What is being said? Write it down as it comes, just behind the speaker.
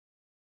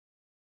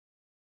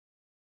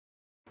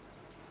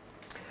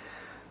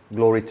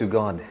Glory to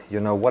God.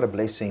 You know, what a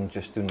blessing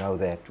just to know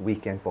that we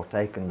can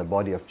partake in the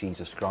body of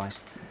Jesus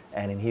Christ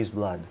and in His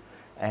blood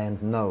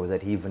and know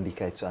that He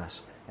vindicates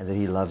us and that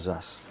He loves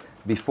us.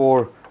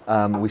 Before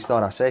we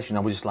start our session, I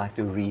would just like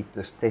to read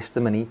this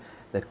testimony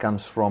that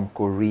comes from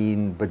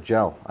Corinne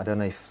Bajel. I don't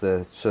know if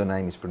the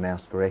surname is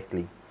pronounced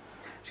correctly.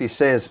 She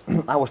says,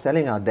 I was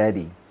telling our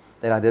daddy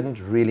that I didn't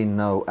really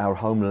know our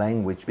home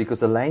language because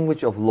the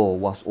language of law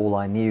was all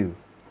I knew.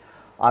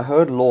 I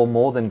heard law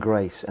more than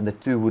grace, and the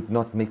two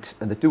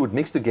would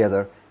mix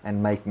together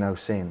and make no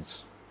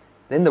sense.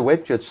 Then the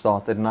web church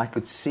started, and I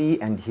could see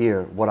and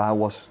hear what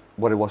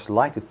it was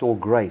like to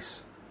talk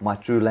grace, my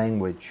true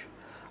language.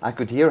 I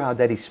could hear how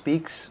Daddy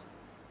speaks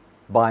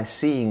by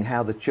seeing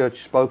how the church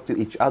spoke to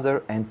each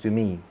other and to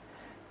me.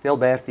 Tell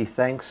Bertie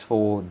thanks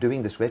for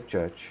doing this web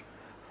church,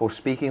 for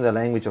speaking the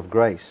language of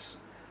grace,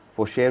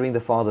 for sharing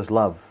the Father's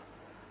love.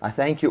 I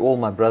thank you all,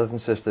 my brothers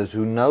and sisters,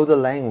 who know the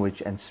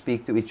language and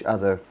speak to each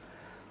other.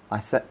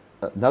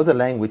 Know the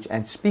language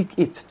and speak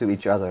it to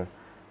each other.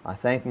 I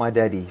thank my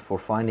daddy for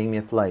finding me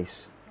a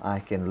place I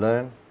can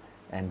learn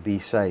and be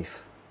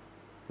safe.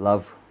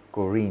 Love,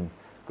 Corinne.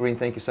 Corinne,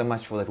 thank you so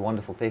much for that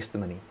wonderful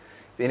testimony.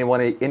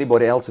 If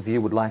anybody else of you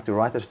would like to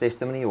write us a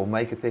testimony or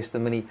make a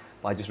testimony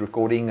by just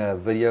recording a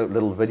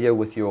little video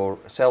with your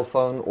cell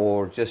phone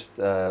or just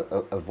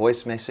a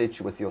voice message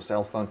with your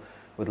cell phone,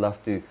 we'd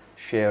love to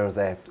share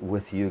that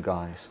with you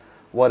guys.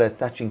 What a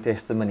touching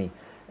testimony.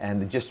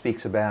 And it just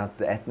speaks about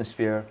the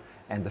atmosphere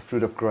and the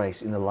fruit of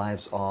grace in the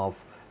lives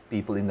of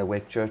people in the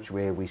web church,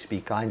 where we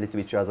speak kindly to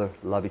each other,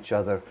 love each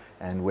other,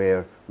 and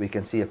where we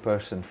can see a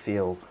person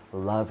feel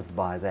loved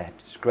by that.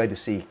 It's great to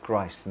see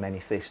Christ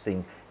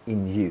manifesting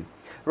in you.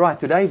 Right,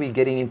 today we're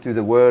getting into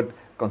the Word,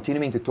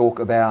 continuing to talk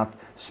about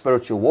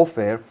spiritual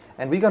warfare,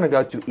 and we're going to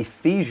go to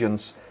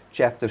Ephesians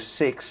chapter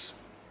 6.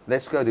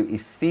 Let's go to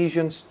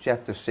Ephesians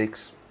chapter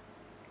 6.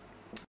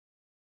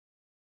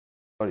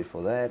 Sorry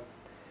for that.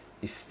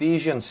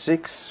 Ephesians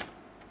 6,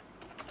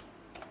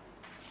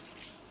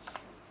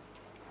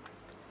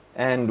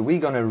 and we're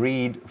going to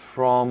read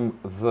from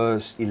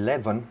verse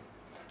 11.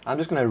 I'm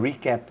just going to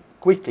recap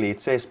quickly.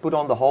 It says, put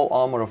on the whole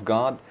armor of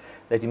God,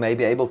 that you may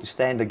be able to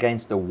stand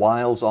against the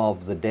wiles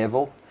of the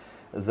devil.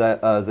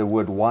 The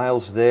word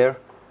wiles there,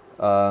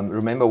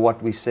 remember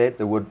what we said,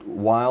 the word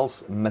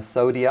wiles,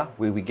 methodia,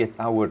 where we get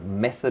our word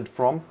method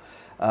from.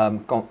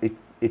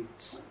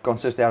 It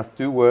consists out of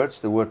two words,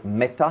 the word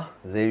meta,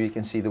 there you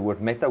can see the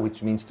word meta,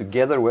 which means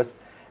together with,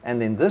 and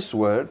then this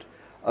word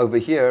over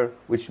here,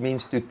 which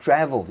means to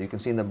travel. You can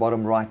see in the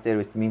bottom right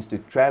there, it means to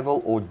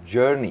travel or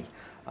journey.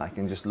 I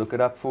can just look it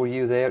up for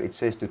you there. It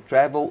says to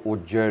travel or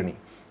journey.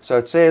 So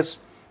it says,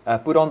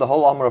 put on the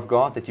whole armor of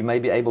God, that you may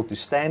be able to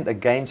stand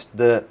against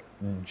the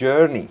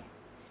journey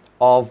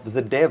of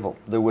the devil.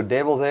 The word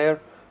devil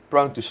there,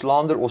 prone to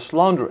slander or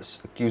slanderous,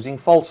 accusing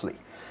falsely.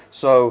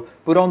 So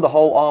put on the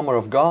whole armor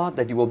of God,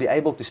 that you will be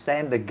able to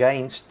stand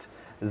against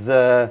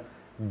the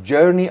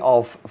journey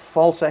of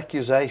false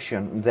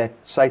accusation that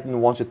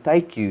Satan wants to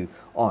take you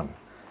on.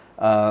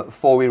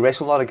 For we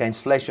wrestle not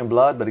against flesh and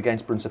blood, but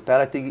against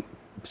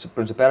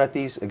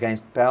principalities,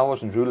 against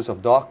powers and rulers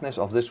of darkness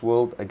of this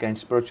world, against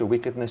spiritual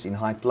wickedness in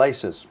high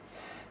places.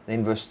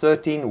 Then verse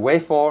 13,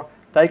 wherefore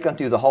take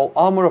unto you the whole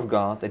armor of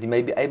God, that you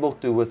may be able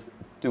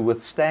to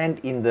withstand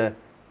in the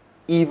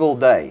evil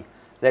day.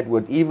 That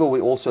word evil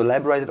we also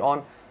elaborated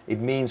on.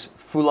 It means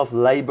full of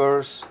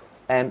labors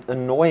and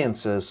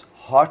annoyances,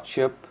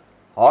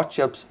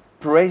 hardships,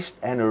 pressed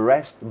and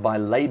harassed by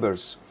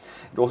labors.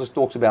 It also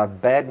talks about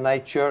bad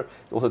nature.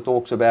 It also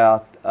talks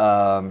about,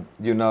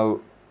 in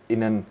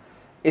an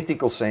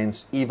ethical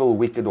sense, evil,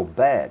 wicked, or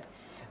bad.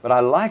 But I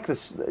like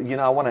this,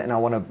 I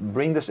want to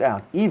bring this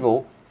out.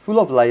 Evil,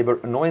 full of labor,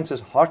 annoyances,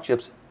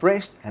 hardships,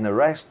 pressed and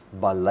harassed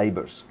by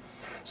labors.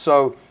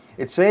 So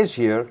it says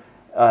here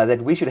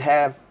that we should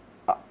have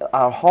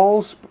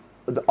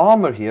the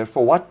armor here,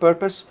 for what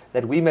purpose?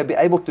 That we may be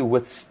able to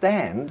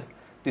withstand,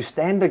 to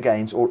stand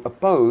against or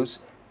oppose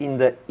in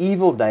the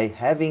evil day,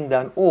 having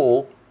done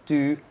all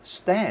to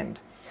stand.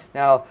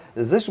 Now,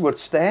 this word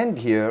stand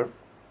here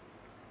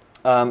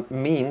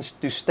means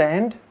to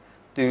stand,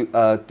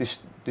 to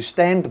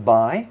stand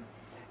by,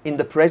 in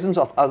the presence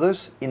of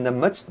others, in the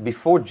midst,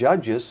 before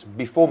judges,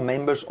 before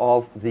members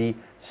of the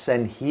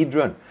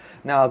Sanhedrin.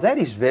 Now, that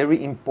is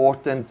very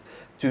important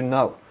to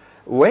know.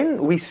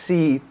 When we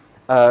see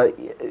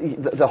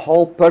the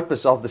whole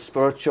purpose of the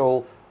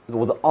spiritual,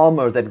 or the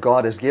armor that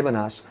God has given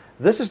us,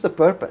 this is the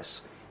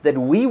purpose, that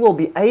we will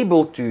be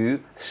able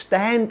to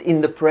stand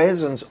in the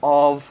presence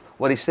of,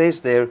 what he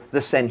says there,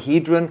 the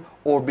Sanhedrin,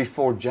 or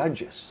before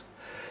judges.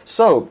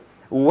 So,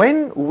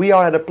 when we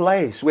are at a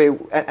place where,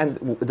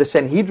 and the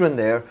Sanhedrin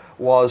there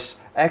was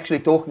actually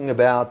talking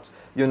about,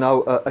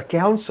 a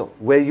council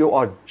where you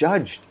are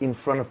judged in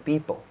front of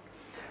people.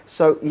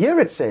 So here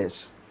it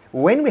says,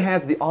 when we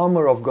have the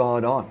armor of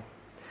God on,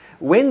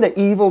 when the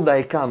evil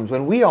day comes,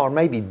 when we are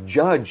maybe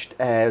judged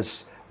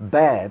as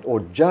bad or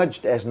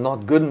judged as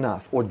not good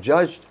enough or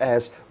judged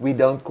as we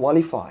don't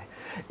qualify,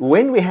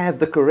 when we have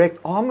the correct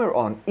armor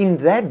on, in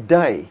that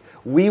day,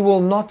 we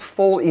will not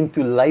fall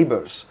into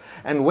labors.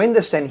 And when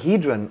the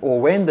Sanhedrin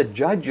or when the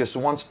judges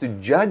wants to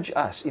judge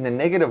us in a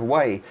negative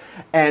way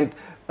and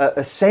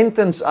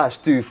sentence us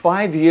to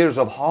 5 years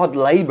of hard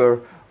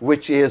labor,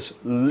 which is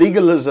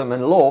legalism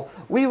and law,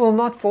 we will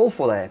not fall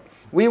for that.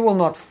 We will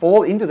not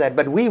fall into that,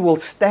 but we will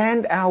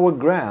stand our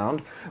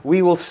ground.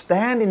 We will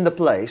stand in the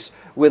place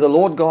where the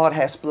Lord God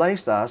has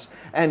placed us,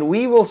 and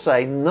we will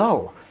say,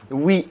 no,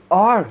 we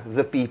are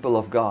the people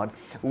of God.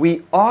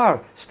 We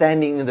are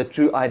standing in the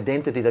true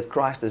identity that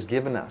Christ has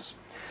given us.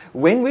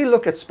 When we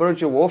look at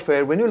spiritual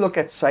warfare, when we look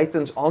at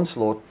Satan's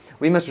onslaught,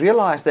 we must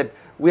realize that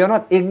we are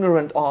not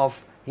ignorant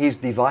of his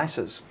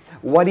devices.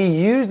 What he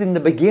used in the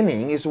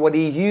beginning is what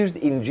he used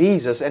in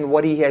Jesus and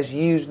what he has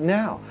used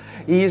now.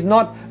 He is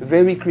not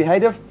very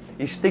creative.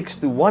 He sticks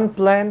to one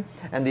plan,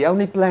 and the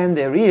only plan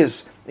there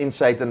is in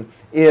Satan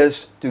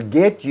is to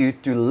get you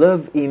to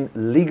live in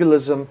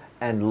legalism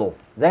and law.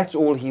 That's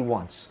all he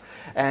wants.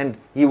 And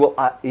he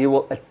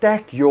will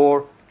attack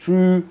your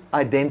true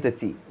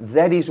identity.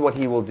 That is what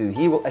he will do.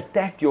 He will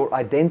attack your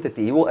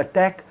identity. He will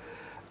attack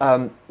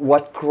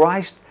what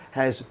Christ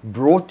has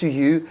brought to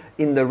you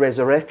in the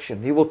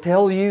resurrection. He will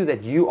tell you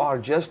that you are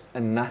just a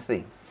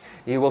nothing.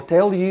 He will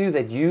tell you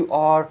that you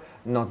are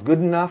not good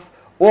enough,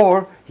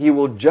 or he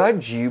will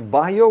judge you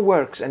by your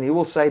works, and he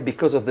will say,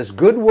 because of this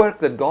good work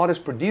that God has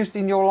produced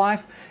in your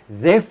life,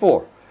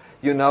 therefore,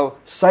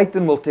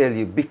 Satan will tell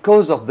you,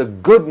 because of the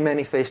good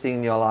manifesting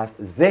in your life,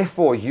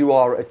 therefore you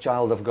are a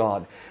child of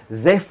God.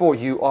 Therefore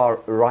you are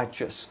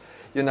righteous.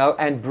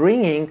 And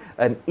bringing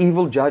an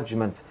evil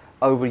judgment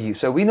over you.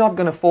 So we're not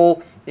going to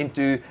fall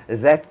into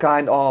that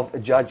kind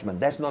of judgment.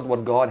 That's not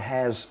what God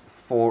has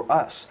for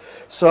us.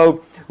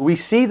 So we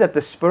see that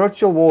the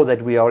spiritual war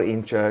that we are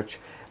in, church,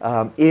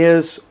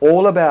 is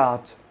all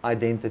about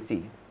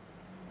identity.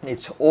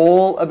 It's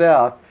all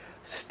about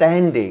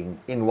standing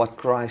in what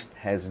Christ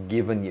has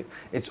given you.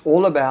 It's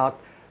all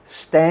about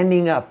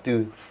standing up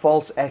to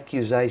false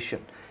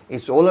accusation.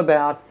 It's all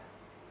about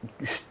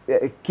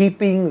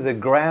keeping the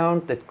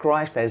ground that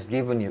Christ has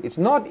given you. It's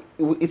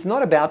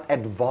not about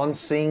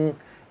advancing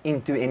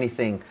into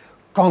anything,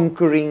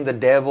 conquering the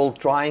devil,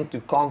 trying to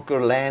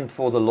conquer land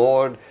for the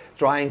Lord,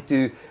 trying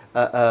to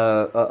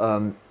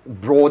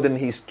broaden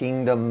his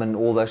kingdom and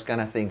all those kind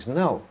of things.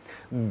 No,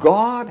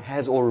 God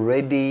has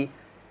already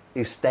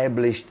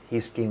established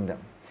his kingdom.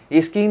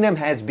 His kingdom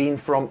has been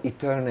from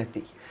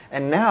eternity,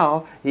 and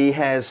now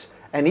his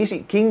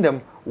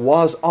kingdom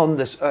was on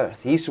this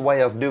earth, his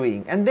way of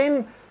doing. And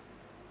then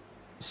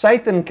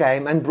Satan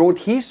came and brought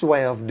his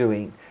way of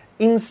doing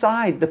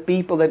inside the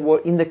people that were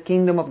in the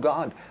kingdom of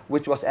God,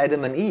 which was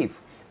Adam and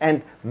Eve.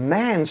 And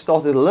man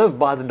started to live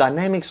by the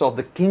dynamics of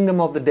the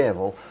kingdom of the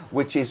devil,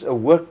 which is a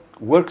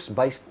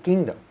works-based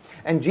kingdom.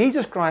 And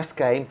Jesus Christ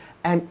came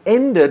and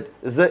ended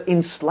the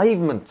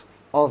enslavement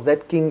of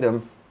that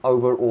kingdom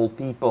over all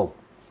people.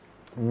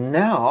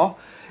 Now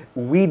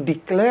we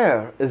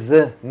declare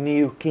the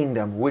new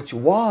kingdom, which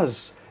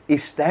was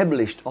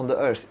established on the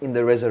earth in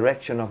the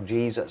resurrection of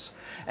Jesus.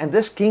 And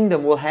this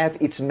kingdom will have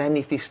its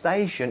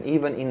manifestation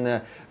even in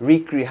the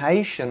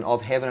recreation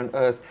of heaven and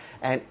earth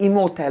and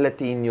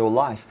immortality in your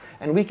life.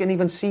 And we can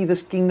even see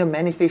this kingdom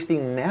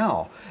manifesting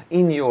now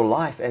in your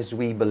life as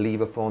we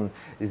believe upon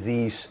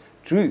these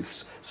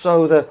truths.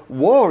 So the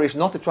war is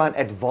not to try and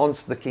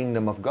advance the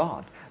kingdom of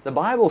God. The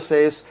Bible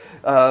says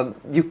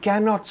you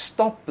cannot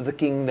stop the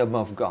kingdom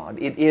of God.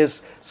 It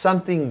is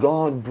something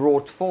God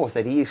brought forth,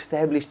 that he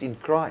established in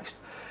Christ.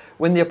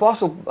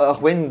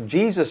 When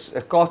Jesus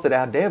casted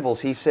out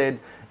devils, he said,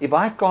 if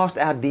I cast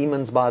out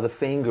demons by the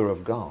finger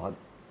of God,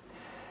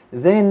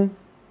 then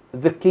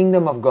the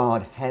kingdom of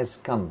God has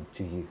come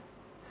to you.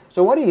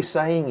 So what he's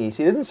saying is,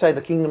 he didn't say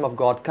the kingdom of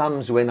God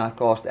comes when I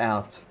cast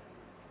out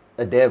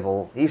a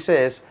devil. He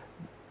says,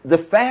 the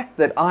fact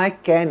that I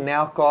can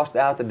now cast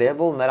out the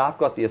devil and that I've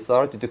got the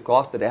authority to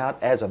cast it out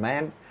as a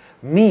man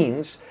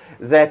means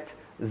that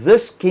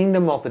this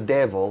kingdom of the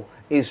devil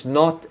is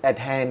not at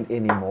hand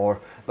anymore,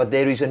 but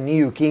there is a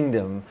new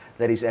kingdom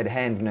that is at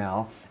hand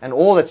now. And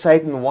all that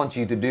Satan wants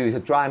you to do is to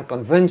try and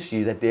convince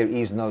you that there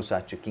is no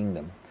such a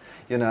kingdom.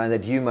 And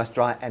that you must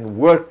try and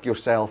work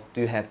yourself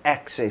to have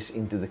access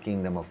into the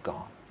kingdom of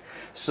God.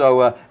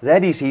 So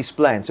that is his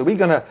plan. So we're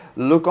going to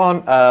look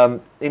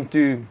on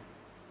into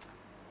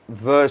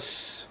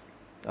verse,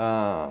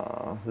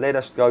 let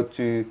us go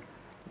to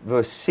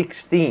verse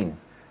 16.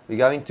 We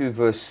go into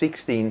verse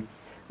 16.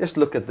 Just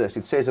look at this.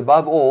 It says,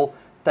 above all,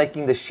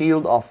 taking the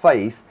shield of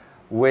faith,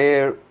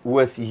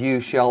 wherewith you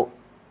shall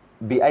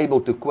be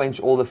able to quench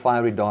all the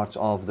fiery darts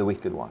of the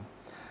wicked one.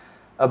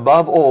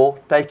 Above all,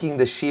 taking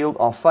the shield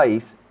of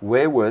faith,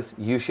 wherewith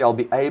you shall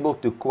be able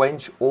to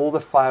quench all the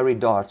fiery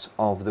darts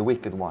of the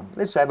wicked one.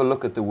 Let's have a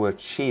look at the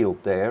word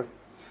shield there.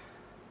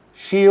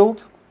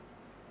 Shield,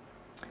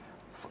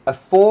 a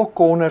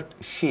four-cornered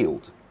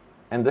shield.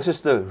 And this is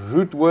the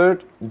root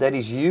word that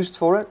is used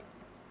for it.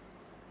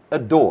 A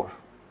door.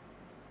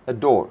 A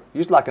door.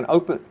 Used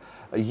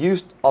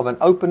of an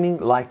opening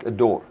like a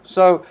door.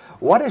 So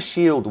what a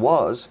shield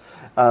was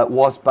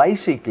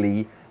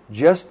basically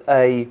just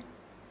a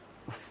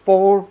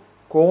four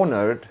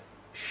cornered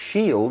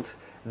shield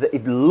that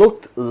it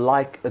looked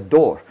like a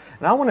door.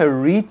 And I want to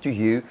read to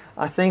you,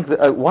 I think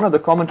that, one of the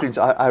commentaries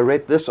I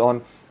read this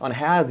on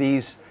how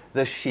the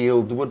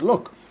shield would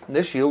look. And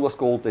this shield was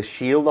called the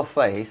shield of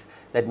faith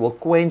that will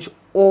quench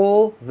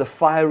all the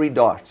fiery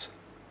darts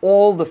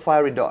of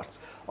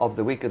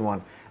the wicked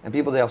one. And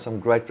people, there are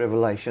some great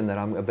revelation that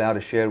I'm about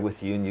to share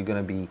with you, and you're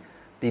going to be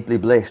deeply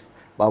blessed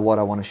by what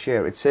I want to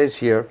share. It says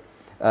here,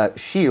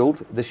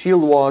 shield. The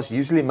shield was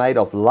usually made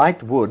of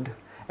light wood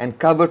and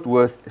covered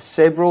with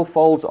several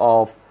folds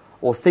of,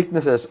 or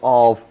thicknesses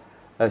of,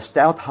 a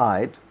stout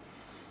hide,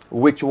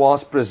 which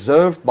was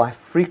preserved by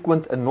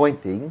frequent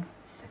anointing.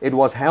 It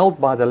was held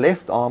by the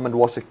left arm and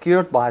was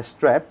secured by a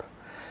strap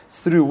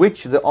through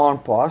which the arm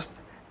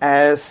passed,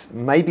 as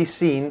may be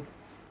seen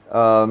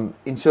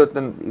in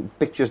certain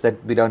pictures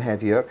that we don't have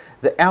here.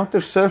 The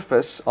outer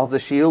surface of the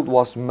shield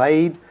was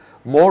made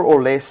more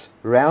or less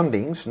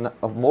rounding.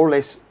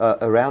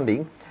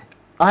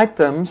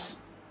 Items,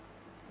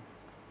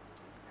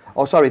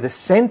 the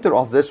center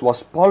of this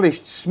was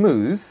polished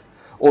smooth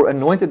or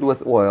anointed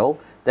with oil,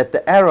 that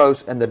the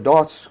arrows and the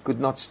darts could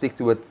not stick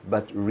to it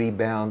but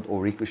rebound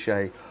or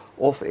ricochet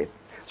off it.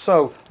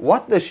 So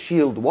what the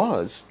shield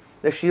was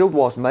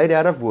made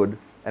out of wood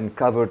and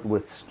covered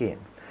with skin.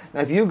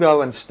 Now if you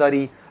go and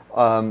study,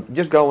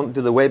 just go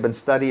onto the web and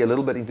study a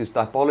little bit into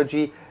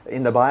typology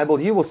in the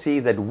Bible, you will see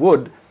that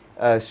wood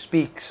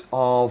speaks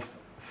of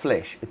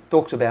flesh. It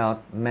talks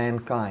about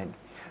mankind.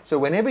 So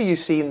whenever you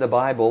see in the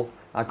Bible,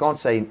 I can't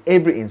say in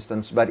every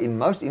instance, but in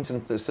most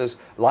instances,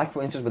 like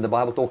for instance when the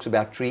Bible talks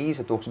about trees,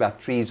 it talks about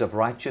trees of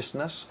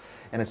righteousness,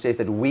 and it says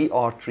that we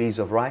are trees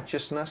of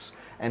righteousness.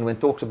 And when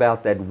it talks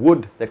about that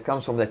wood that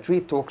comes from that tree,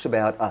 it talks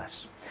about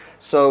us.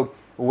 So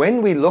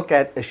when we look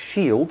at a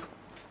shield,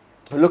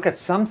 we look at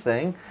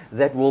something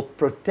that will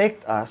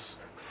protect us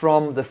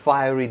from the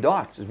fiery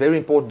darts. It's very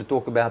important to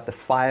talk about the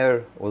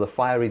fire or the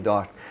fiery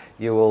dart.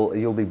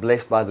 You'll be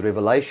blessed by the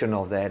revelation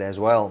of that as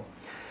well.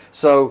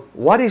 So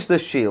what is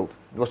this shield?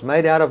 It was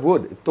made out of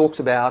wood. It talks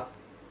about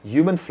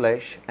human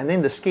flesh, and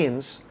then the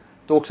skins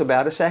talks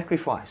about a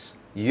sacrifice.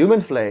 Human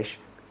flesh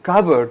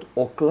covered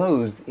or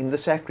clothed in the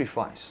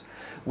sacrifice.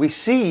 We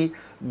see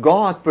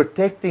God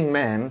protecting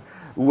man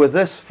with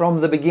this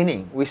from the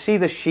beginning. We see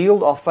the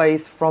shield of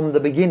faith from the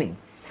beginning.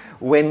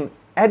 When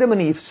Adam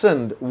and Eve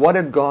sinned, what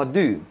did God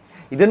do?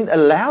 He didn't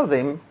allow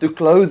them to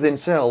clothe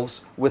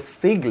themselves with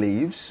fig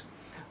leaves,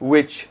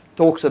 which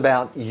talks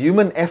about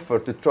human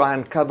effort to try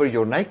and cover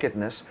your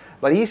nakedness.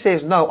 But He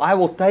says, no, I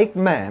will take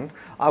man,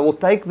 I will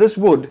take this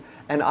wood,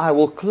 and I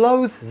will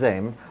clothe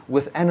them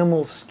with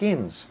animal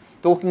skins.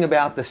 Talking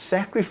about the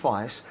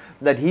sacrifice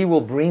that He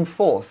will bring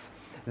forth,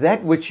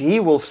 that which He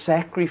will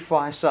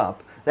sacrifice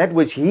up, that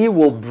which He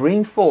will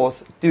bring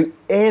forth to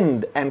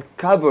end and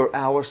cover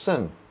our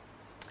sin.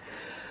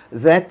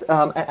 That,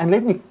 and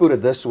let me put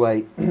it this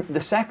way,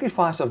 the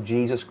sacrifice of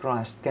Jesus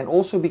Christ can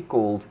also be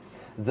called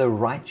the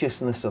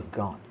righteousness of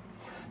God.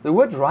 The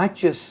word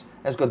righteous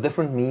has got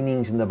different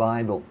meanings in the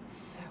Bible.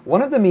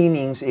 One of the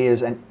meanings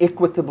is an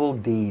equitable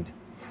deed.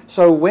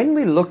 So when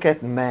we look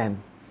at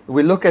man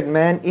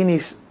in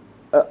his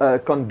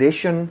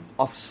condition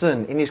of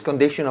sin, in his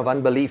condition of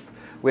unbelief,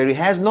 where he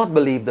has not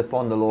believed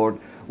upon the Lord,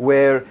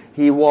 where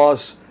he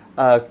was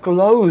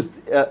clothed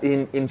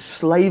in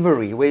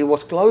slavery, where he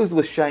was clothed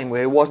with shame,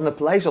 where he was in a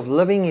place of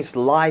living his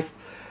life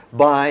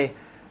by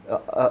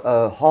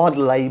hard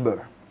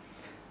labor.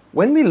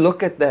 When we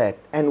look at that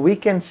and we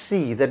can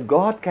see that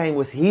God came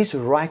with His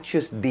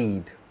righteous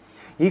deed,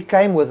 He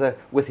came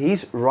with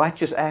His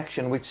righteous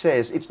action, which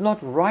says, it's not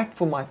right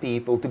for my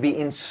people to be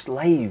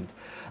enslaved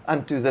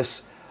unto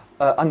this,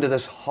 under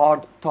this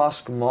hard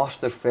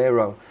taskmaster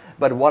Pharaoh.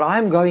 But what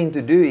I'm going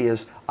to do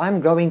is,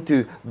 I'm going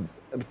to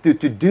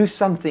do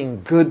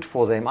something good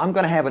for them. I'm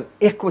going to have an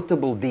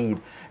equitable deed.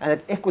 And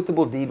that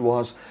equitable deed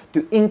was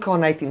to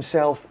incarnate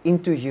Himself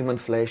into human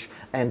flesh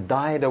and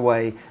die it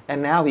away.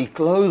 And now He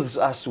clothes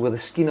us with the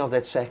skin of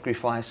that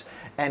sacrifice.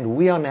 And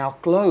we are now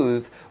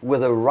clothed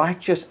with a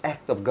righteous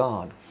act of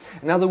God.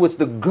 In other words,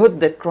 the good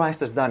that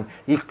Christ has done,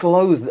 He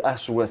clothed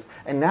us with.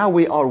 And now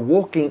we are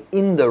walking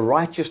in the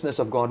righteousness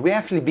of God. We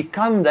actually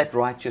become that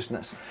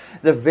righteousness.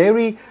 The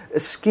very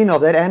skin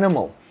of that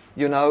animal,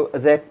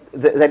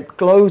 that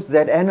clothed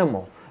that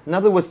animal. In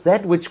other words,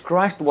 that which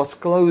Christ was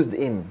clothed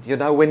in.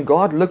 When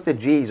God looked at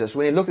Jesus,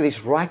 when He looked at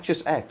His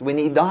righteous act, when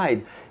He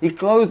died, He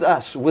clothed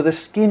us with the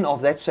skin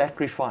of that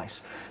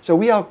sacrifice. So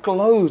we are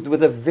clothed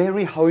with the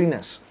very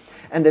holiness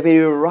and the very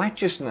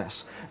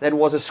righteousness that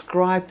was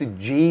ascribed to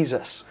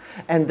Jesus.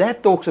 And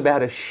that talks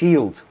about a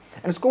shield.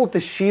 And it's called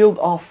the shield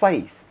of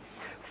faith.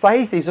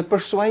 Faith is a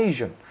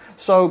persuasion.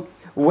 So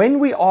when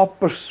we are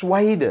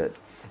persuaded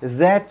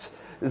that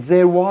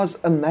there was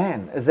a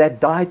man that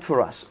died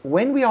for us,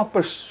 when we are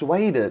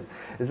persuaded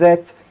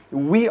that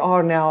we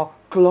are now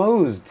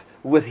clothed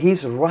with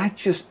His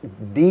righteous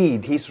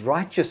deed, His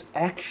righteous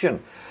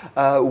action,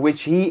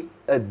 which He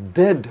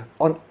did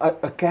on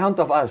account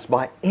of us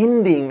by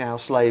ending our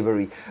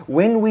slavery,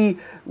 when we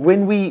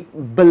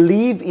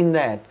believe in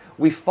that,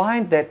 we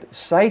find that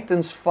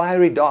Satan's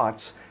fiery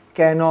darts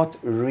cannot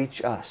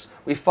reach us.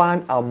 We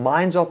find our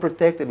minds are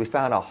protected, we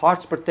find our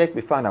hearts protected,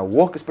 we find our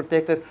walk is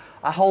protected,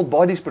 our whole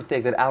body is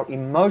protected, our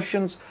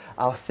emotions,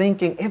 our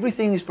thinking,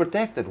 everything is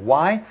protected.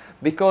 Why?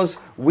 Because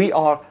we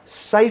are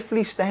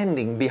safely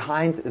standing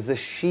behind the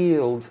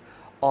shield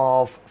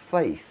of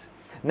faith.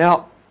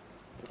 Now,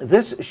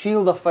 this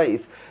shield of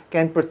faith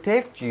can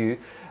protect you,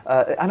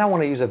 and I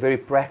want to use a very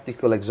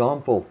practical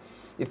example.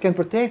 It can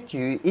protect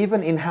you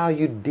even in how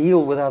you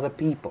deal with other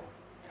people.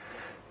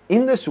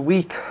 In this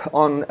week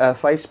on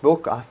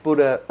Facebook, I've put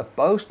a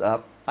post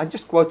up. I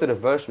just quoted a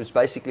verse which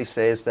basically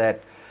says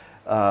that,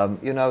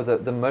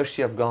 the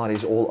mercy of God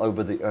is all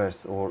over the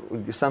earth, or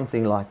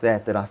something like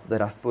that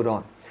I've put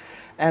on.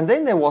 And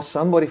then there was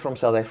somebody from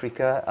South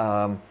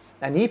Africa,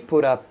 and he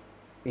put up,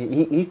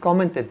 he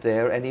commented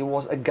there, and he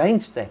was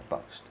against that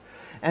post.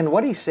 And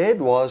what he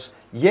said was,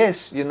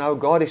 yes,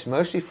 God is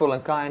merciful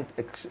and kind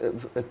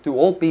to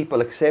all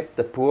people except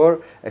the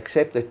poor,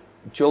 except the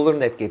children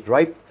that get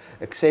raped,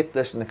 accept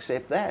this and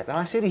accept that. And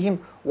I said to him,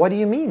 what do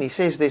you mean? He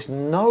says there's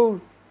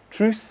no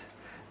truth,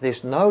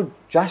 there's no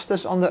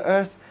justice on the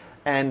earth,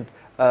 and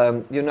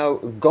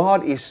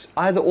God is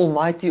either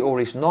almighty or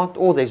is not,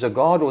 or there's a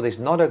God or there's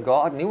not a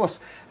God. And he was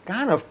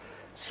kind of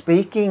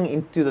speaking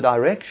into the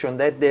direction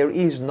that there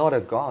is not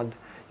a God,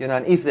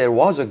 and if there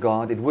was a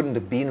God, it wouldn't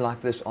have been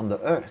like this on the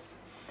earth.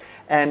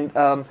 And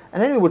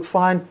then we would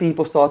find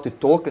people start to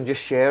talk and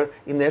just share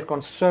in their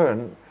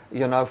concern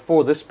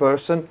for this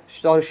person,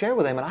 started to share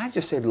with them. And I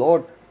just said,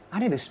 Lord, I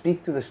need to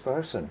speak to this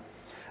person.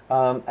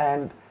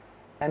 And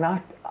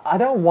I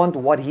don't want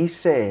what he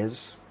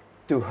says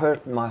to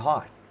hurt my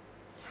heart.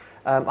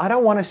 I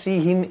don't want to see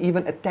him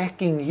even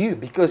attacking you,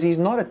 because he's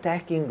not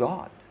attacking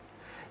God.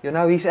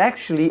 He's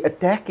actually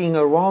attacking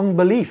a wrong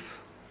belief.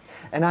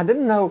 And I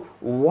didn't know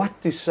what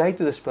to say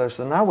to this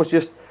person. And I was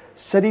just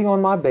sitting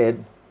on my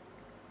bed.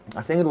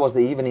 I think it was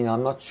the evening,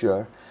 I'm not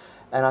sure.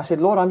 And I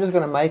said, Lord, I'm just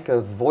going to make a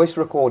voice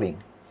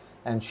recording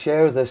and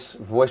share this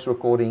voice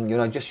recording,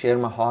 just share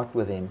my heart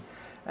with him.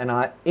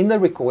 And in the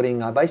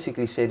recording, I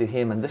basically said to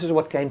him, and this is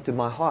what came to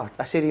my heart.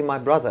 I said to him, my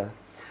brother,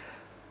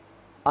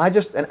 I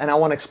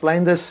want to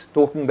explain this,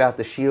 talking about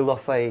the shield of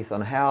faith,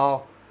 and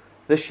how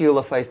the shield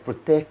of faith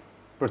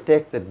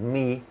protected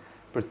me,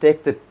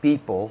 protected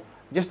people,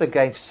 just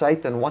against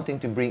Satan wanting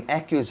to bring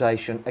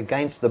accusation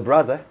against the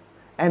brother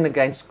and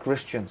against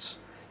Christians,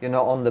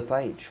 on the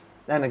page,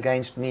 and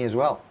against me as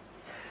well.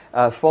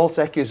 False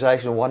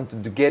accusation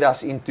wanted to get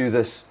us into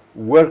this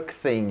work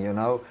thing,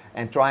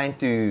 and trying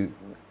to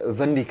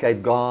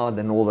vindicate God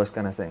and all those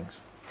kind of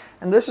things.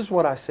 And this is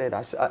what I said,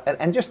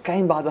 and just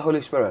came by the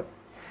Holy Spirit.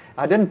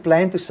 I didn't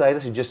plan to say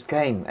this, it just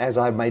came as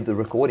I made the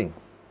recording.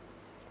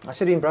 I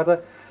said to him,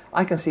 brother,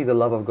 I can see the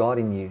love of God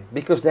in you,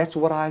 because that's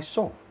what I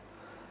saw.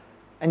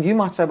 And you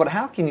might say, but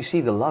how can you see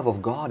the love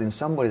of God in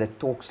somebody that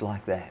talks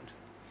like that?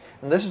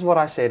 And this is what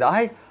I said.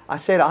 I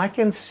said, I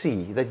can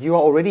see that you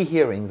are already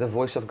hearing the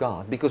voice of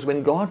God, because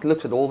when God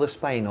looks at all this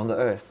pain on the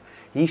earth,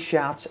 he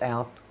shouts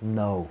out,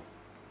 no,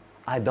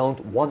 I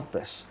don't want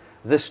this.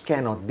 This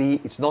cannot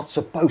be. It's not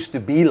supposed to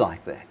be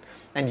like that.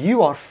 And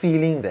you are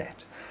feeling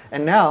that.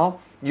 And now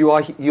you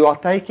are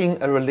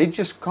taking a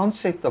religious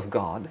concept of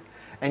God,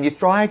 and you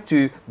try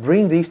to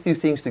bring these two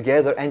things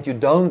together, and you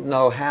don't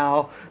know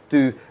how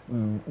to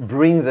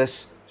bring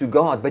this to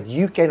God. But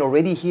you can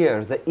already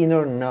hear the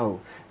inner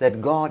no,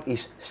 that God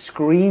is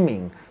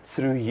screaming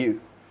through you.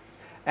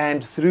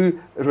 And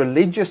through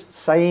religious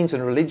sayings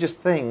and religious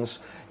things,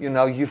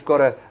 you've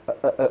got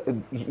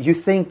you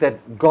think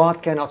that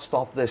God cannot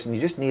stop this, and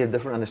you just need a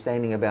different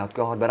understanding about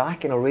God. But I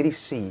can already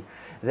see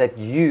that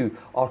you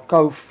are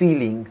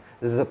co-feeling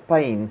the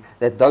pain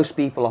that those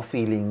people are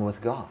feeling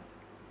with God.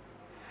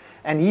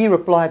 And he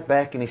replied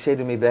back and he said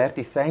to me,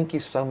 Bertie, thank you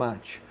so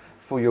much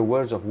for your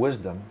words of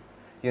wisdom.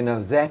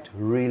 That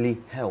really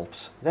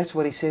helps. That's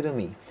what he said to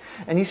me.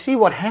 And you see,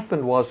 what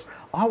happened was,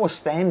 I was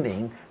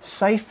standing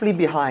safely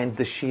behind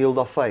the shield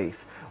of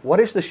faith. What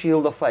is the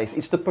shield of faith?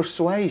 It's the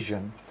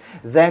persuasion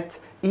that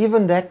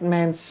even that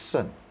man's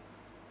sin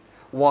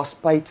was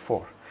paid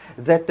for.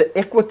 That the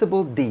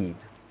equitable deed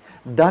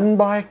done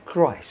by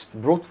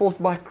Christ, brought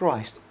forth by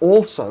Christ,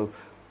 also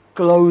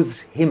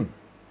clothes him.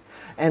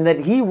 And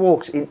that he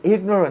walks in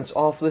ignorance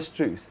of this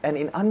truth and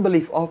in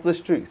unbelief of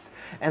this truth.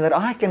 And that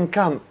I can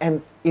come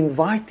and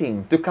invite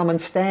him to come and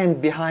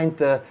stand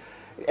behind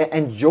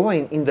and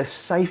join in the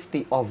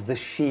safety of the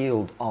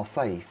shield of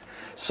faith.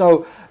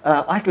 So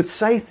I could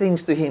say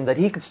things to him that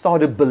he could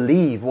start to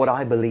believe what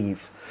I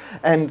believe.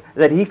 And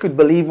that he could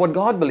believe what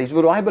God believes.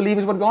 What I believe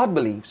is what God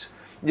believes.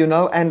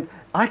 And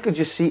I could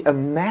just see a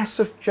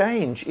massive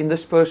change in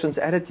this person's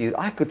attitude.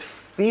 I could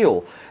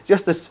feel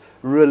just this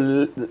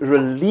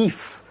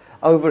relief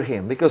over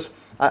him, because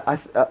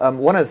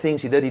one of the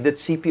things he did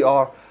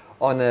CPR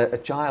on a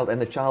child, and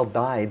the child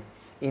died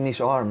in his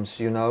arms,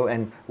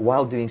 and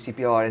while doing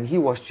CPR, and he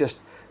was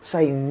just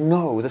saying,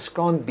 no, this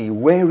can't be.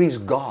 Where is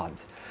God?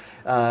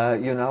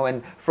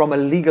 And from a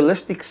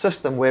legalistic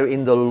system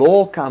wherein the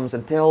law comes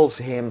and tells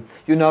him,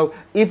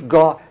 if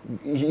God,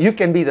 you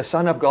can be the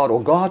Son of God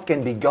or God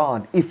can be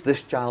God if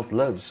this child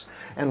lives,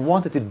 and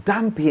wanted to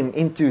dump him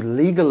into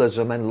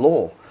legalism and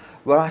law,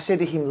 where I said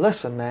to him,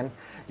 listen, man,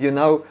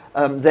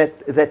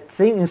 that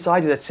thing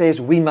inside you that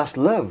says we must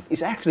live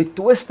is actually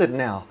twisted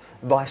now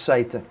by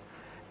Satan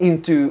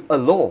into a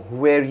law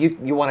where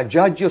you want to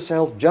judge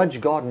yourself, judge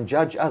God, and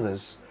judge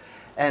others.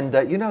 And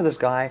this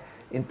guy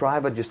in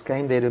private just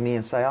came there to me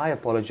and say, I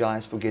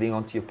apologize for getting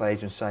onto your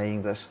page and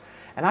saying this.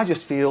 And I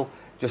just feel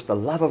just the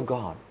love of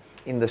God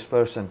in this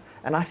person.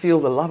 And I feel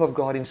the love of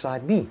God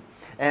inside me.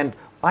 And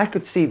I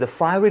could see the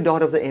fiery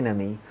dart of the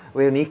enemy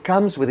when he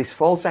comes with his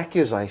false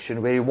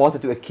accusation, where he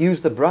wanted to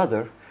accuse the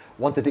brother,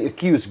 wanted to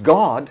accuse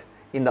God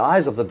in the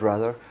eyes of the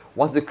brother,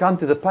 wanted to come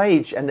to the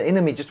page, and the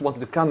enemy just wanted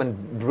to come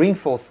and bring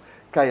forth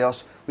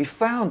chaos. We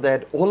found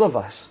that all of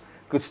us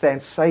could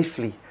stand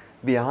safely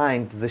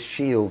behind the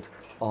shield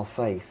of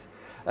faith.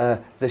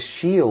 The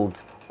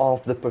shield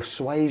of the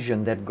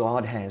persuasion that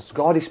God has.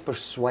 God is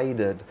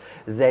persuaded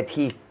that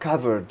He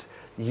covered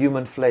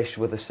human flesh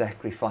with the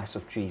sacrifice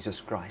of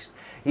Jesus Christ.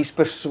 He's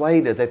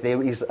persuaded that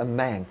there is a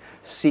man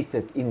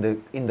seated in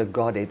the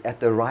Godhead at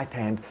the right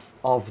hand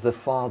of the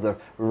Father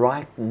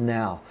right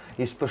now.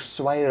 He's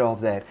persuaded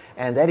of that,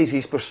 and that is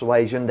His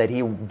persuasion that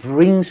He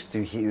brings to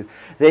you.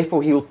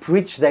 Therefore, He will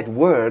preach that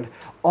word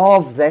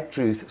of that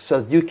truth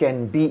so that you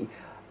can be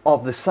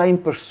of the same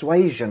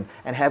persuasion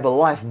and have a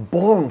life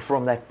born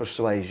from that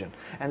persuasion.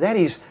 And that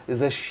is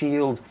the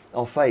shield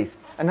of faith.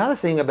 Another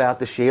thing about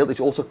the shield is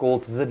also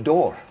called the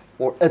door,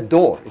 or a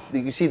door.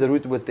 You see the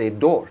root word there,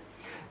 door.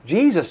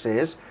 Jesus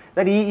says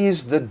that He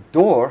is the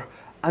door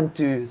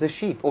unto the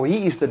sheep, or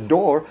He is the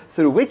door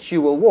through which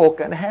you will walk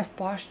and have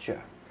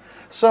pasture.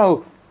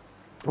 So,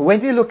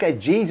 when we look at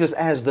Jesus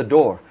as the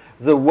door,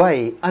 the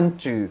way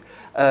unto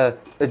a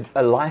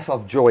life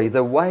of joy,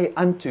 the way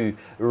unto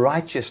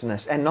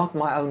righteousness, and not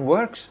my own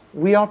works,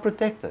 we are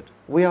protected.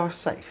 We are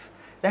safe.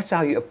 That's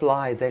how you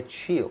apply that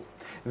shield.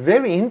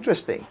 Very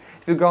interesting.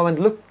 If you go and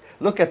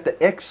look at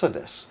the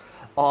Exodus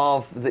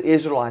of the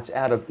Israelites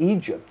out of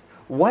Egypt,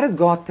 what did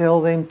God tell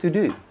them to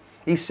do?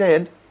 He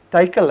said,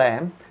 take a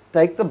lamb,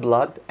 take the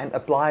blood, and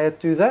apply it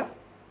to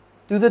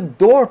the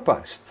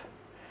doorpost.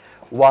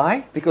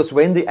 Why? Because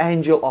when the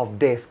angel of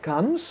death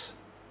comes,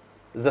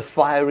 the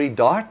fiery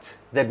dart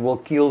that will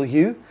kill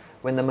you,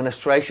 when the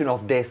ministration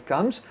of death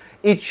comes,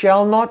 it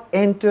shall not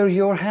enter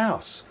your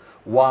house.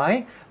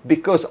 Why?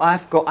 Because I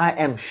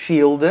am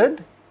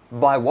shielded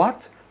by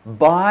what?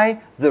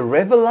 By the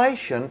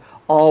revelation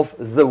of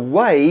the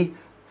way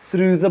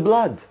through the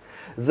blood.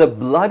 The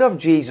blood of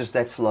Jesus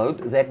that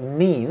flowed, that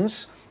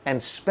means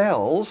and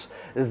spells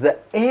the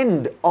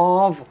end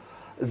of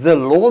the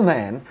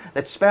lawman,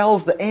 that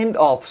spells the end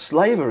of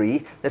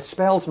slavery, that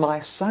spells my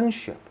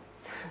sonship.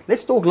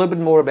 Let's talk a little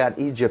bit more about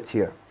Egypt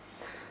here.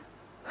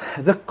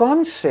 The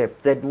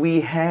concept that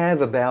we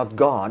have about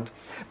God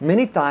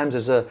many times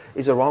is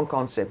a wrong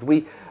concept.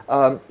 We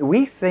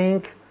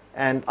think,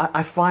 and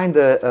I find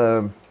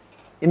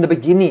in the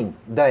beginning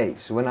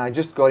days when I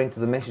just got into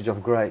the message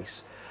of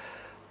grace,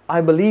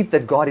 I believed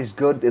that God is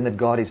good and that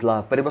God is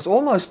love. But it was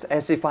almost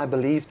as if I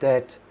believed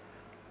that,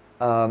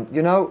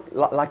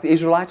 like the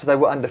Israelites, they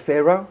were under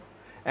Pharaoh,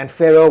 and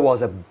Pharaoh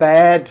was a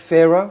bad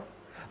Pharaoh.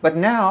 But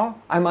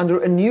now I'm under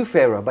a new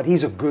Pharaoh, but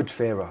he's a good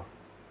Pharaoh.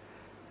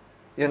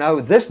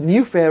 This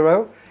new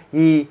Pharaoh,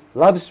 he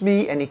loves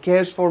me and he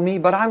cares for me,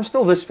 but I'm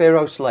still this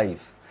Pharaoh's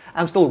slave.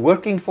 I'm still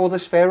working for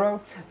this Pharaoh.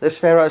 This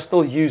Pharaoh is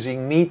still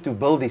using me to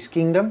build his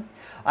kingdom.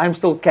 I'm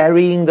still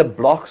carrying the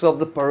blocks of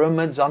the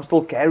pyramids. I'm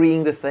still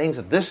carrying the things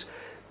that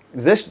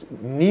this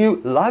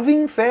new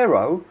loving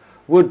Pharaoh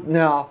would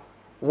now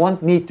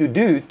want me to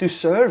do to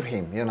serve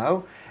him,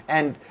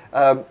 And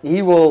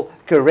he will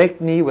correct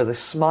me with a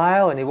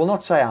smile, and he will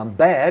not say I'm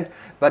bad,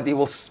 but he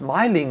will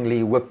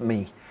smilingly whip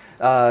me.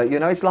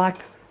 It's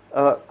like,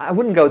 I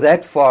wouldn't go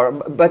that far,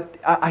 but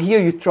I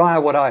hear you try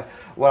what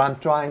I'm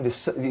trying to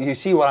say. You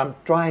see what I'm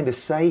trying to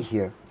say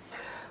here.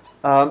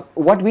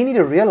 What we need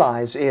to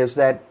realize is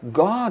that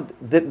God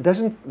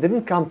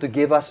didn't come to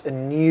give us a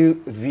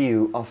new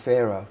view of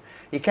Pharaoh.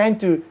 He came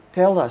to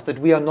tell us that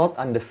we are not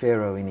under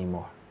Pharaoh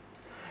anymore.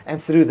 And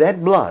through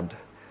that blood,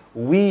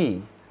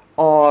 we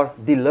are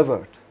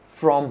delivered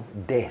from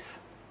death.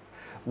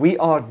 We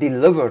are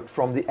delivered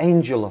from the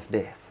angel of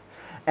death.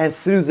 And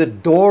through the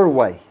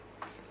doorway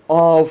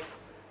of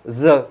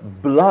the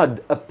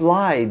blood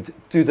applied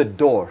to the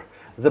door,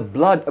 the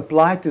blood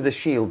applied to the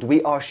shield,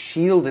 we are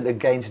shielded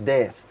against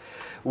death,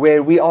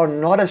 where we are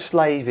not a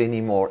slave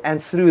anymore.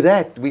 And through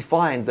that, we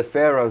find the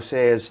Pharaoh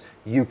says,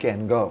 you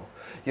can go.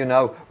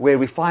 Where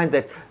we find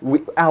that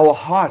our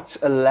hearts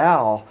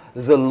allow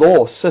the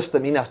law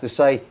system in us to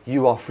say,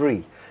 you are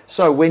free.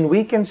 So when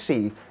we can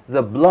see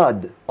the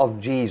blood of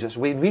Jesus,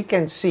 when we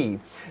can see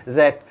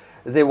that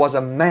there was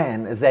a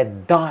man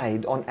that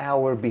died on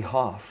our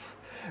behalf,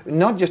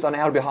 not just on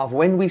our behalf,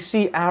 when we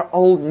see our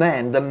old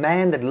man, the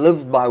man that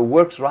lived by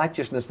works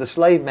righteousness, the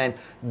slave man,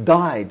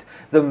 died.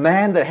 The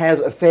man that has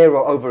a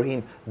Pharaoh over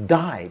him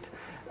died.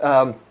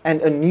 And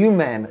a new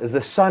man,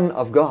 the Son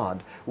of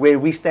God, where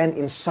we stand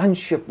in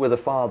sonship with the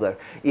Father,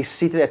 is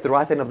seated at the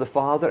right hand of the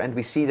Father, and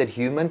we see that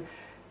human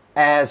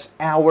as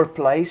our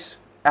place,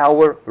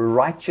 our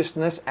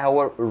righteousness,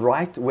 our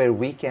right where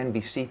we can be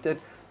seated.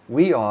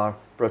 We are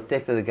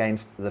protected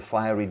against the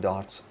fiery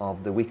darts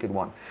of the wicked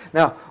one.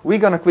 Now, we're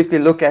going to quickly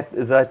look at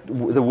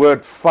the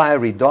word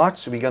fiery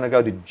darts. We're going to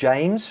go to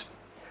James.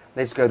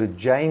 Let's go to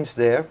James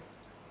there.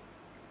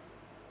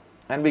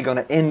 And we're going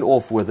to end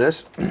off with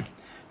this.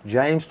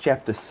 James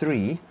chapter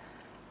 3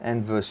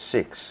 and verse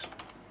 6.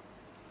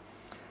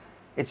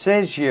 It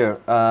says here,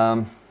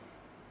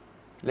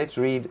 let's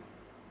read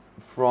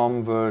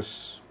from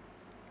verse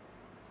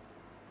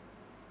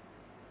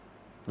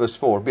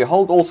 4.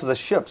 Behold also the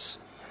ships,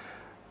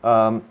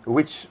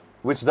 which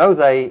though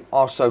they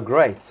are so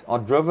great, are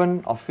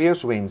driven of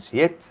fierce winds,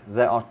 yet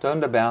they are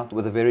turned about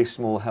with a very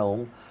small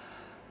helm,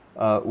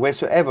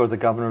 wheresoever the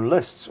governor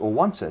lists or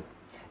wants it.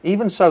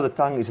 Even so the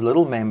tongue is a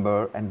little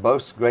member, and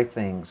boasts great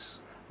things.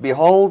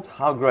 Behold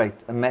how great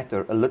a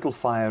matter a little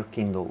fire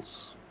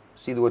kindles.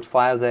 See the word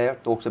fire there?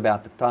 Talks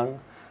about the tongue,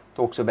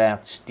 talks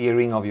about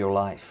steering of your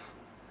life.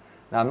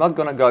 Now I'm not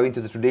going to go into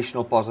the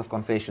traditional positive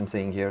confession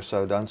thing here,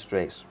 so don't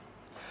stress.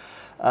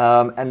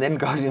 And then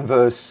goes in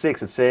verse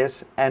 6, it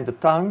says, and the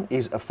tongue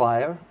is a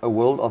fire, a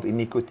world of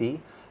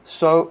iniquity.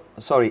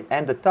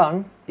 And the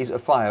tongue is a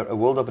fire, a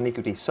world of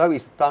iniquity. So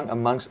is the tongue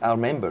amongst our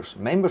members.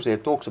 Members there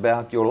talks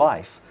about your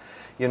life.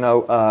 You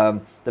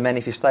know, the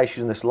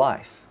manifestation in this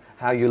life,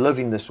 how you live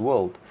in this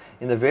world.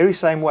 In the very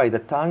same way, the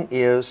tongue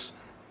is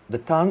the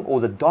tongue or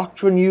the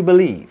doctrine you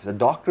believe, the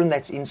doctrine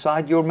that's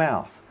inside your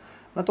mouth.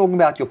 I'm not talking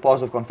about your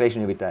positive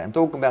confession every day. I'm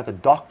talking about the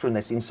doctrine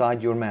that's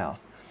inside your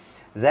mouth.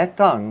 That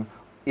tongue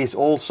is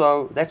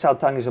also, that's how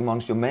tongue is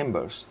amongst your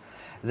members,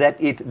 that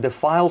it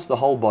defiles the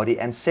whole body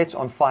and sets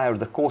on fire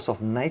the course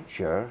of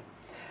nature,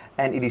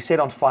 and it is set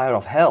on fire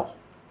of hell.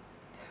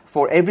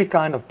 For every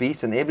kind of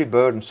beast and every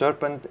bird and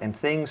serpent and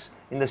things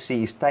in the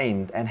sea is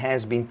tamed and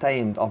has been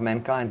tamed of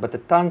mankind, but the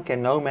tongue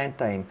can no man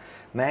tame.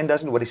 Man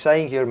doesn't, what he's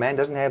saying here, man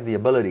doesn't have the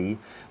ability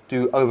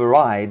to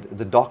override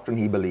the doctrine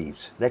he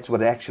believes. That's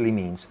what it actually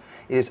means.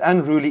 It is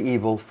unruly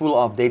evil, full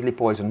of deadly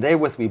poison.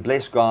 Therewith we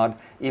bless God,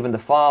 even the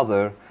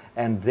Father,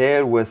 and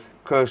therewith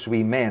curse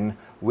we men,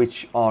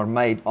 which are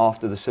made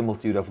after the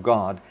similitude of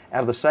God.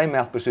 Out of the same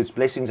mouth proceeds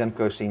blessings and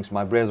cursings.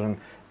 My brethren,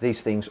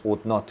 these things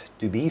ought not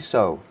to be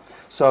so.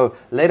 So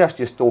let us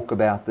just talk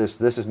about this.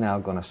 This is now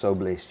going to so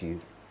bless you.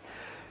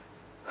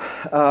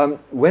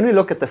 When we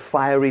look at the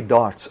fiery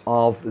darts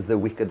of the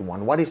wicked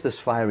one, what is this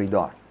fiery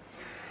dart?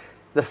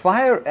 The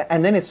fire,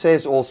 and then it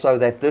says also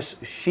that this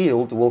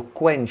shield will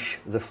quench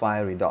the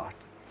fiery dart.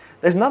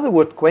 There's another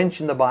word quench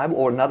in the Bible,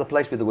 or another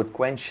place where the word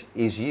quench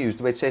is used,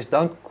 where it says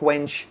don't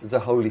quench the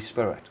Holy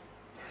Spirit.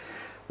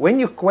 When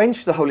you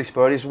quench the Holy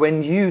Spirit is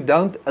when you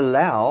don't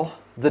allow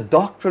the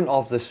doctrine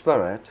of the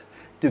Spirit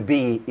to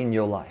be in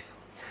your life.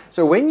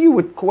 So when you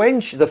would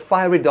quench the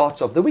fiery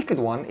darts of the wicked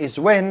one is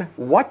when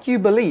what you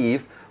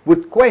believe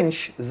would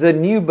quench the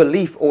new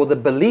belief or the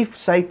belief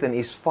Satan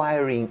is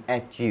firing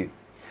at you.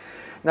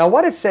 Now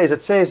what it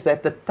says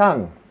that the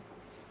tongue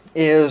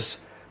is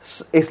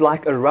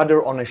like a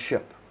rudder on a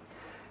ship.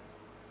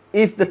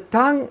 If the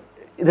tongue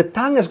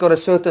has got a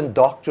certain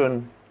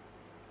doctrine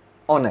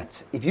on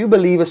it, if you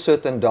believe a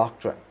certain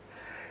doctrine,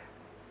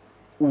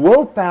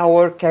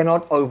 willpower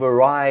cannot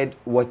override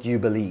what you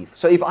believe.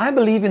 So if I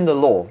believe in the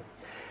law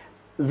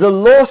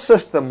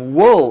system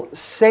will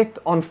set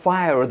on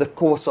fire the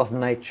course of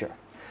nature.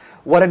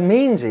 What it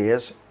means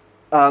is,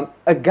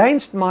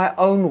 against my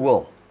own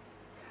will,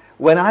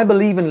 when I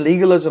believe in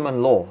legalism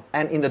and law,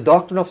 and in the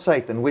doctrine of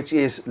Satan, which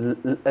is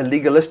a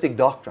legalistic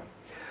doctrine,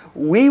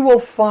 we will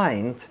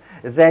find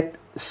that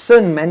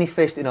sin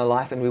manifests in our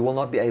life and we will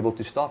not be able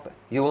to stop it.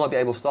 You will not be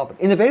able to stop it.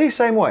 In the very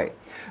same way,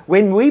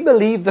 when we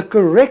believe the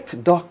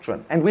correct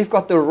doctrine and we've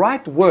got the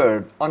right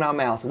word on our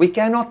mouth, we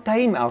cannot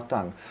tame our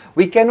tongue.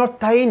 We cannot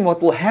tame what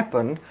will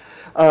happen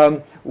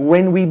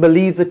when we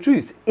believe the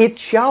truth. It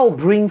shall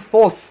bring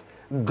forth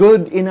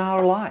good in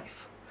our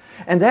life.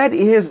 And that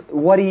is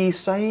what he is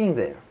saying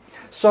there.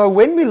 So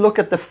when we look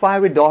at the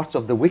fiery darts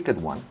of the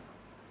wicked one,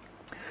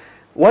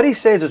 what he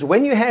says is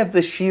when you have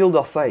the shield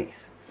of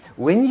faith,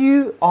 when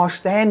you are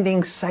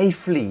standing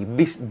safely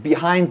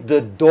behind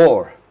the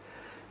door,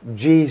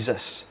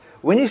 Jesus,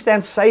 when you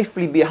stand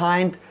safely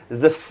behind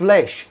the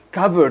flesh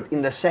covered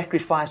in the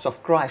sacrifice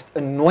of Christ,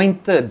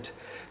 anointed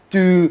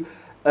to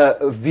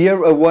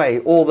veer away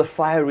all the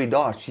fiery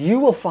darts, you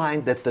will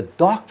find that the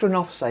doctrine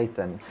of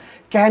Satan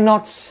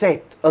cannot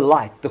set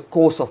alight the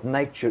course of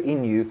nature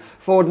in you,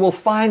 for it will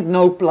find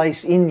no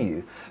place in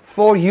you.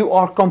 For you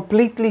are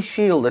completely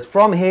shielded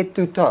from head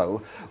to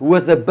toe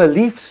with a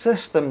belief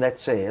system that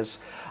says,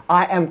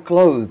 I am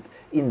clothed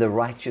in the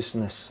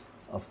righteousness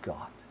of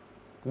God.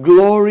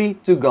 Glory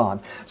to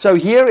God. So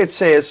here it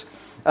says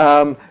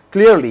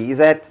clearly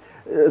that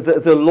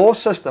the law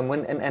system,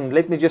 and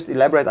let me just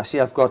elaborate. I see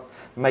I've got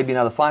maybe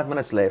another 5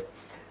 minutes left.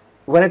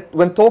 When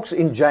it talks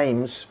in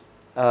James,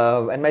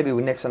 and maybe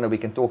next Sunday we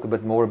can talk a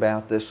bit more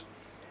about this.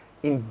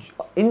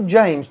 In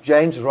James,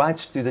 James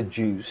writes to the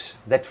Jews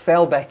that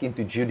fell back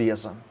into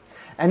Judaism.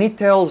 And he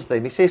tells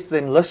them, he says to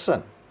them,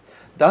 listen,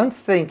 don't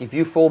think if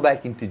you fall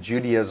back into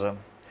Judaism,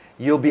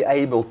 you'll be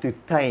able to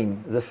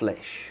tame the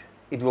flesh.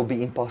 It will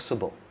be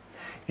impossible.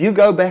 If you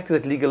go back to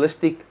that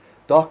legalistic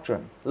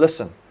doctrine,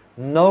 listen,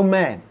 no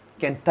man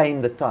can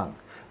tame the tongue.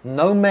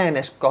 No man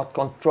has got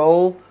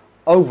control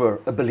over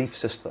a belief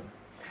system.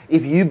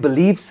 If you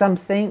believe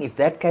something, if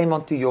that came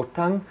onto your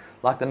tongue,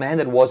 like the man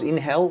that was in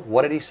hell,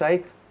 what did he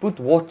say? Put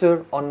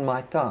water on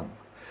my tongue.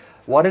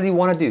 What did he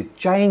want to do?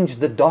 Change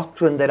the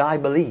doctrine that I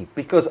believe,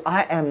 because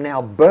I am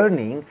now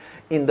burning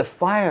in the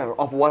fire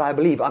of what I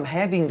believe. I'm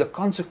having the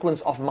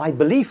consequence of my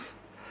belief.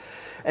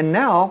 And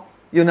now,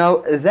 you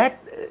know,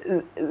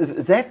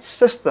 that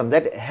system,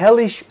 that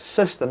hellish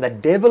system,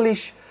 that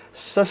devilish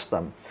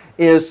system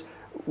is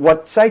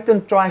what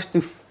Satan tries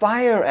to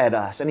fire at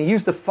us. And he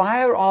used the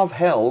fire of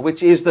hell,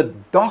 which is the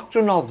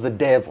doctrine of the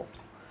devil,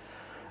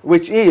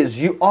 which is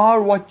you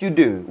are what you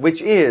do,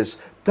 which is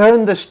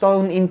turn the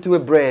stone into a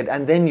bread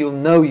and then you'll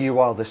know you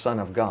are the Son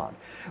of God,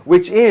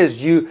 which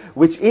is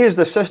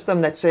the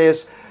system that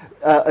says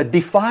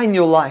define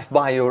your life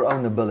by your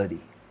own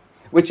ability,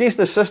 which is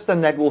the system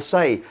that will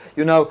say,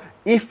 you know,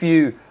 if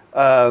you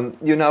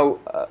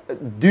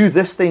do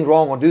this thing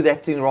wrong or do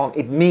that thing wrong,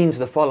 it means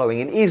the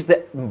following. It is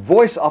the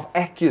voice of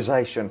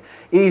accusation.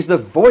 It is the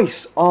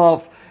voice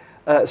of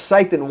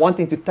Satan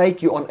wanting to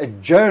take you on a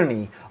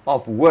journey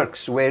of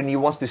works where he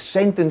wants to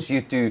sentence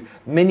you to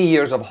many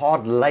years of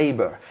hard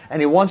labor.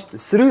 And he wants to,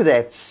 through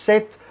that,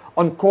 set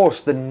on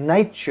course the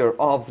nature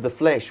of the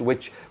flesh,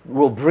 which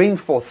will bring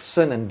forth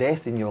sin and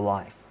death in your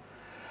life.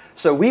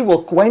 So we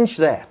will quench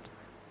that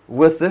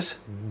with this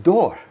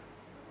door.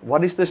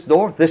 What is this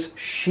door? This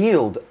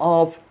shield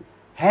of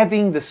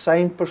having the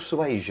same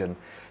persuasion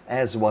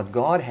as what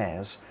God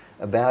has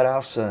about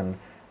our sin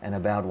and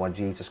about what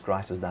Jesus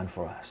Christ has done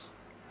for us.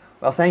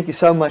 Well, thank you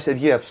so much that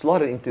you have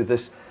slotted into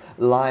this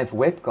live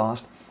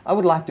webcast. I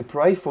would like to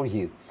pray for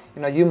you.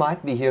 You know, you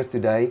might be here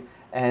today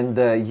and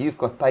you've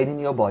got pain in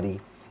your body.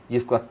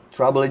 You've got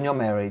trouble in your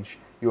marriage.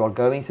 You are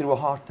going through a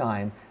hard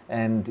time.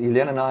 And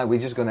Helene and I, we're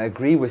just going to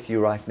agree with you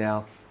right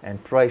now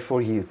and pray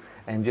for you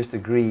and just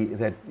agree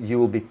that you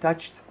will be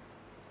touched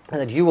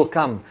and that you will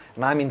come.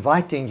 And I'm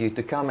inviting you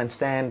to come and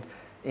stand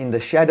in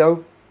the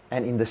shadow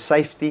and in the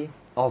safety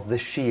of the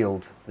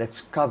shield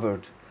that's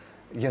covered.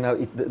 You know,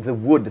 the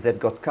wood that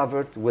got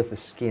covered with the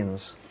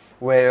skins,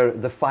 where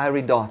the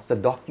fiery darts, the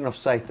doctrine of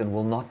Satan,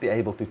 will not be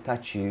able to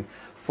touch you,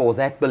 for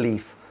that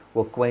belief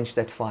will quench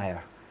that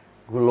fire.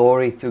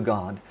 Glory to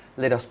God.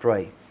 Let us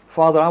pray.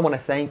 Father, I want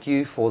to thank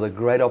you for the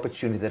great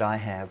opportunity that I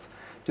have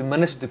to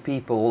minister to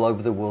people all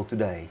over the world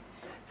today.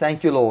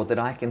 Thank you, Lord, that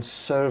I can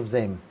serve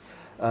them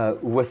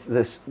with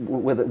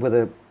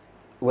a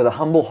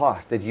humble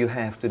heart that you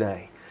have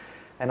today.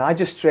 And I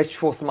just stretch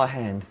forth my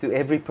hand to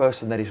every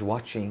person that is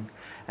watching.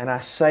 And I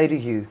say to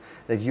you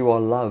that you are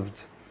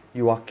loved,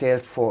 you are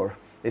cared for.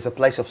 There's a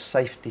place of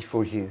safety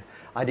for you.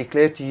 I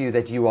declare to you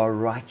that you are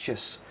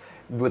righteous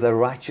with the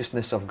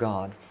righteousness of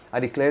God. I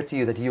declare to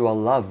you that you are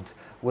loved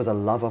with the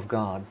love of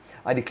God.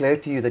 I declare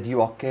to you that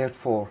you are cared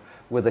for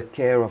with the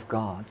care of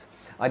God.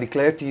 I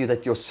declare to you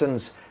that your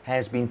sins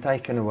has been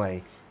taken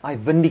away. I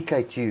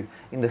vindicate you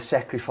in the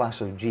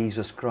sacrifice of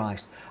Jesus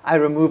Christ. I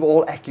remove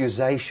all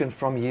accusation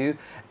from you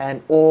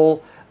and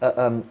all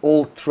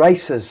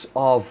traces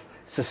of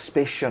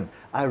suspicion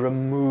I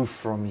remove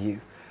from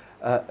you.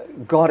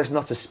 God is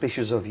not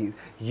suspicious of you.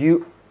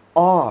 You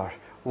are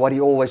what He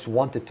always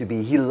wanted to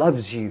be. He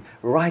loves you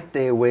right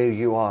there where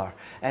you are.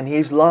 And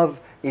His love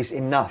is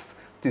enough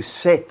to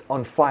set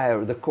on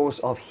fire the course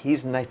of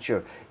His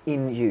nature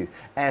in you.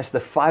 As the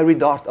fiery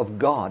dart of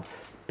God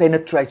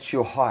penetrates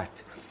your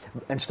heart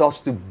and starts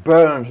to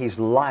burn His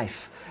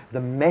life,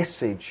 the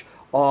message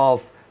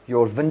of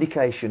your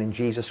vindication in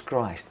Jesus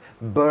Christ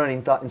burn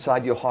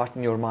inside your heart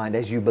and your mind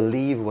as you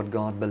believe what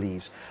God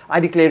believes. I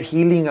declare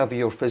healing of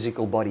your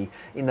physical body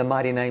in the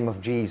mighty name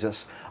of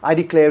Jesus. I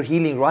declare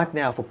healing right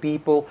now for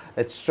people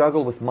that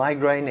struggle with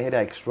migraine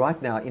headaches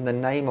right now in the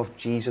name of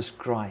Jesus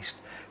Christ.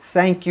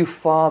 Thank you,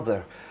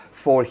 Father,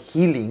 for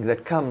healing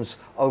that comes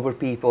over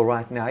people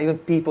right now. Even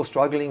people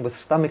struggling with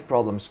stomach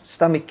problems,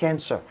 stomach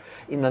cancer.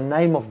 In the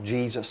name of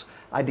Jesus,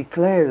 I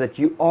declare that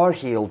you are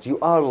healed, you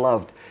are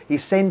loved. He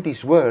sent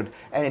His word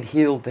and it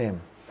healed them.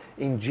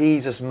 In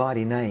Jesus'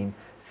 mighty name.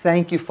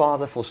 Thank you,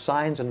 Father, for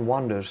signs and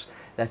wonders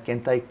that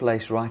can take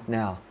place right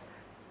now.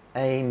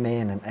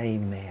 Amen and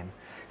amen.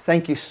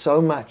 Thank you so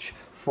much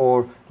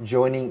for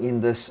joining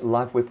in this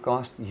live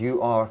webcast.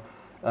 You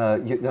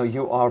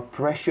are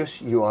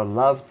precious. You are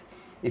loved.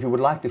 If you would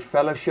like to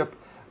fellowship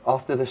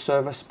after the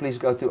service, please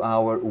go to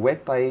our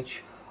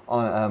webpage.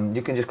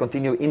 You can just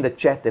continue in the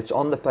chat that's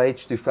on the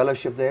page to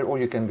fellowship there, or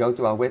you can go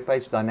to our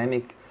webpage,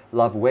 Dynamic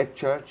Love Web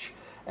Church,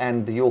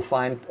 and you'll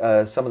find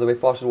some of the web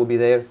pastors will be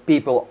there.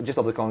 People just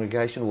of the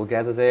congregation will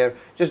gather there.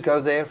 Just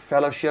go there,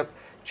 fellowship,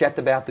 chat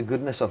about the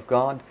goodness of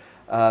God.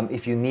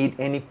 If you need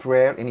any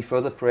prayer, any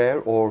further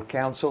prayer or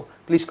counsel,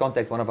 please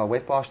contact one of our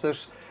web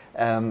pastors,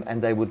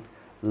 and they would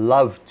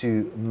love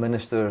to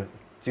minister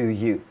to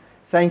you.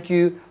 Thank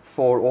you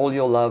for all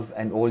your love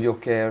and all your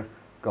care.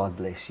 God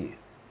bless you.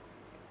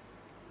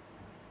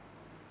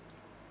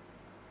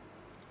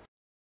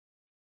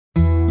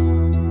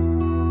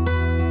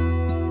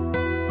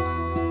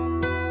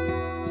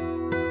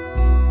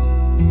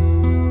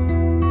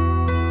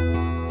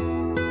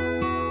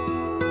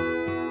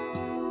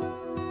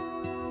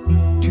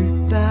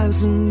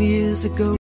 Thousand years ago